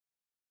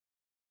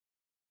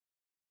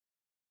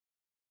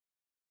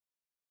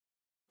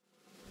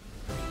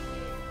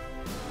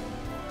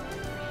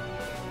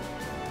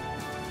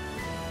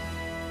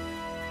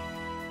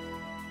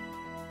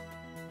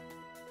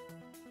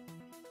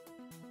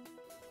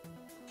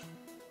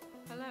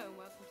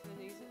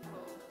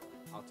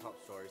our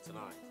top story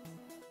tonight.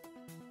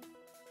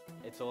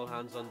 It's all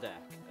hands on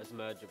deck as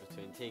merger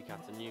between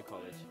TCAT and New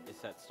College is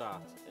set to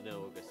start in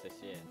August this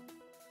year.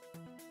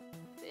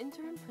 The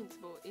interim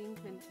principal, Ian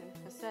Clinton,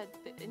 has said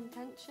the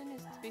intention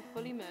is to be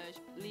fully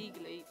merged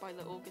legally by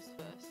the August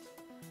 1st,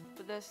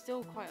 but there's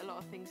still quite a lot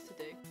of things to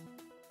do.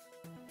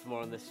 For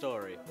more on this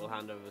story, we'll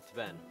hand over to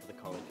Ben for the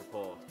college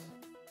report.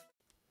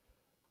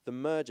 The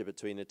merger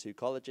between the two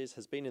colleges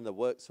has been in the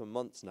works for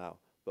months now,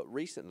 but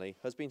recently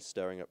has been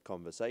stirring up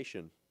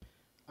conversation.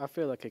 I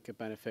feel like it could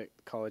benefit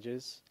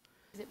colleges.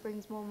 It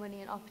brings more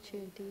money and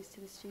opportunities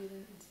to the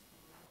students.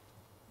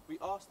 We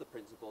asked the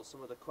principal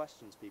some of the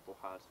questions people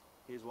had.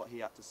 Here's what he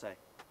had to say.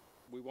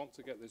 We want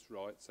to get this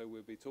right, so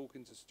we'll be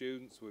talking to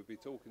students, we'll be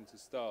talking to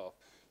staff,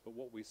 but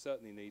what we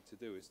certainly need to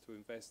do is to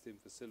invest in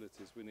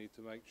facilities. We need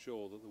to make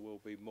sure that there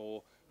will be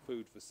more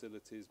food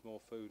facilities,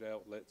 more food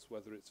outlets,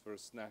 whether it's for a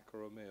snack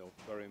or a meal.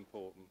 Very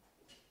important.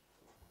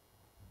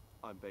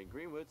 I'm Ben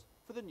Greenwood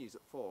for the News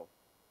at 4.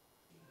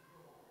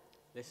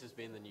 This has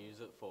been the News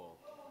at 4.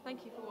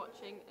 Thank you for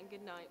watching and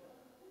good night.